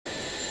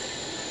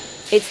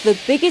It's the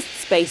biggest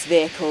space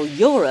vehicle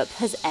Europe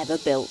has ever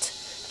built.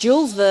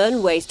 Jules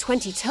Verne weighs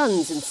 20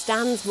 tonnes and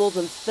stands more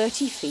than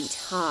 30 feet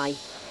high.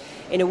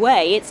 In a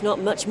way, it's not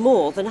much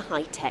more than a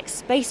high-tech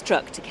space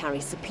truck to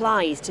carry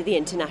supplies to the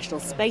International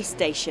Space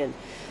Station.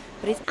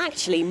 But it's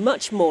actually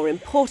much more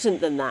important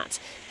than that,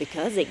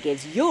 because it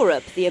gives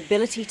Europe the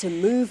ability to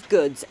move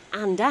goods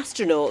and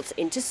astronauts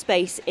into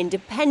space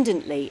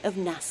independently of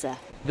NASA.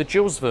 The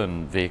Jules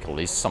Verne vehicle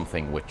is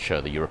something which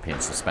the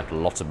Europeans have spent a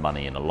lot of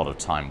money and a lot of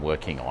time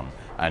working on,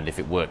 and if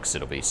it works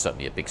it'll be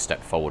certainly a big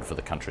step forward for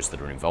the countries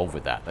that are involved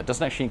with that. That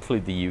doesn't actually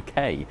include the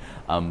UK,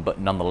 but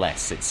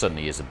nonetheless it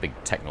certainly is a big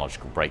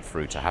technological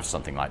breakthrough to have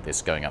something like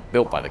this going up,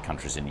 built by the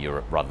countries in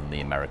Europe rather than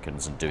the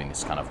Americans, and doing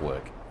this kind of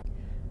work.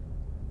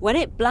 When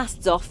it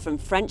blasts off from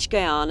French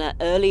Guiana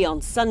early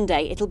on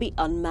Sunday, it'll be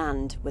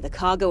unmanned, with a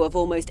cargo of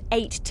almost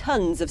 8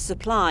 tonnes of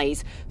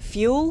supplies: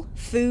 fuel,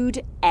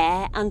 food,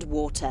 air and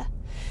water.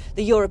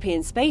 The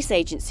European Space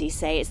Agency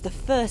say it's the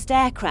first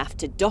aircraft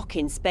to dock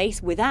in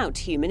space without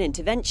human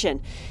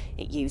intervention.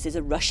 It uses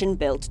a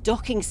Russian-built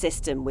docking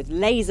system with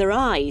laser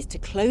eyes to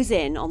close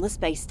in on the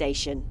space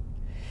station.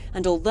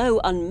 And although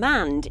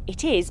unmanned,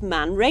 it is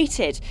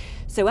man-rated,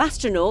 so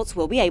astronauts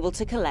will be able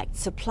to collect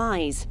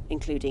supplies,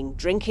 including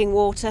drinking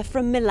water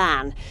from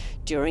Milan,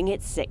 during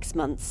its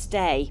 6-month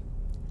stay.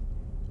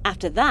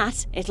 After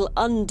that, it'll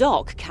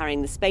undock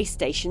carrying the space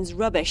station's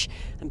rubbish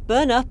and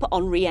burn up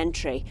on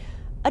re-entry,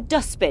 a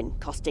dustbin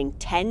costing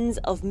tens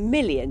of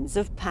millions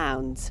of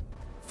pounds.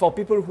 For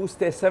people who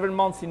stay 7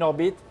 months in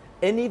orbit,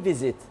 any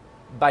visit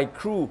by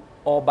crew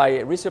or by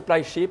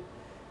resupply ship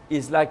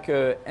is like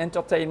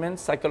entertainment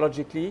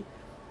psychologically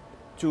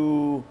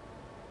to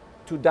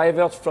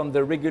divert from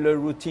the regular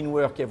routine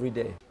work every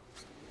day.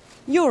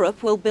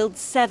 Europe will build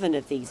 7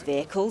 of these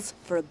vehicles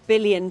for £1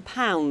 billion.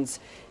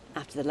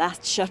 After the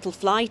last shuttle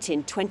flight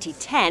in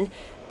 2010,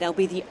 they'll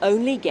be the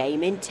only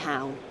game in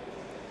town.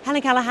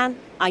 Helen Callahan,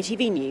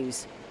 ITV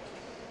News.